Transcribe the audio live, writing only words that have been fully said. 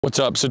What's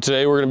up? So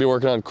today we're going to be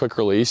working on quick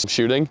release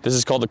shooting. This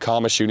is called the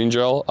comma shooting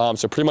drill.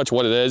 So pretty much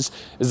what it is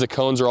the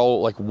cones are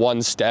all like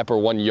 1 step or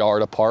 1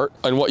 yard apart.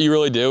 And what you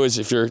really do is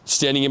if you're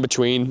standing in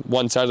between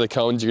one side of the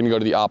cones, you're going to go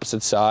to the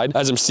opposite side.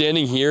 As I'm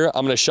standing here,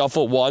 I'm going to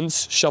shuffle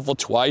once, shuffle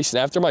twice, and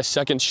after my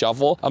second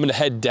shuffle, I'm going to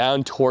head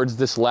down towards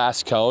this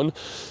last cone.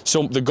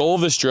 So the goal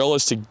of this drill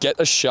is to get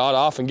a shot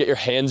off and get your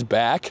hands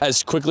back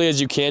as quickly as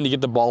you can to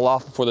get the ball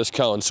off before this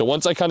cone. So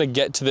once I kind of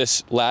get to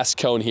this last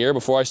cone here,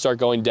 before I start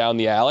going down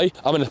the alley,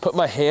 I'm going to put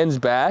my hands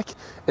back,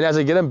 and as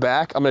I get them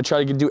back, I'm gonna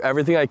try to do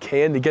everything I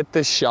can to get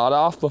this shot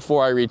off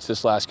before I reach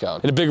this last cone.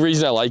 And a big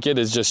reason I like it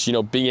is just,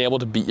 being able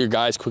to beat your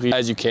guy as quickly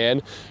as you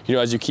can.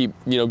 As you keep,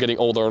 getting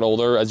older and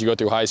older, as you go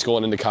through high school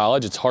and into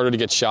college, it's harder to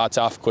get shots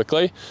off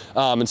quickly.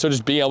 And so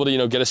just being able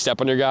to, get a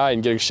step on your guy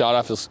and get a shot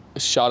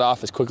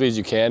off as quickly as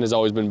you can has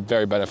always been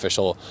very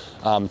beneficial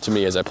to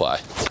me as I play.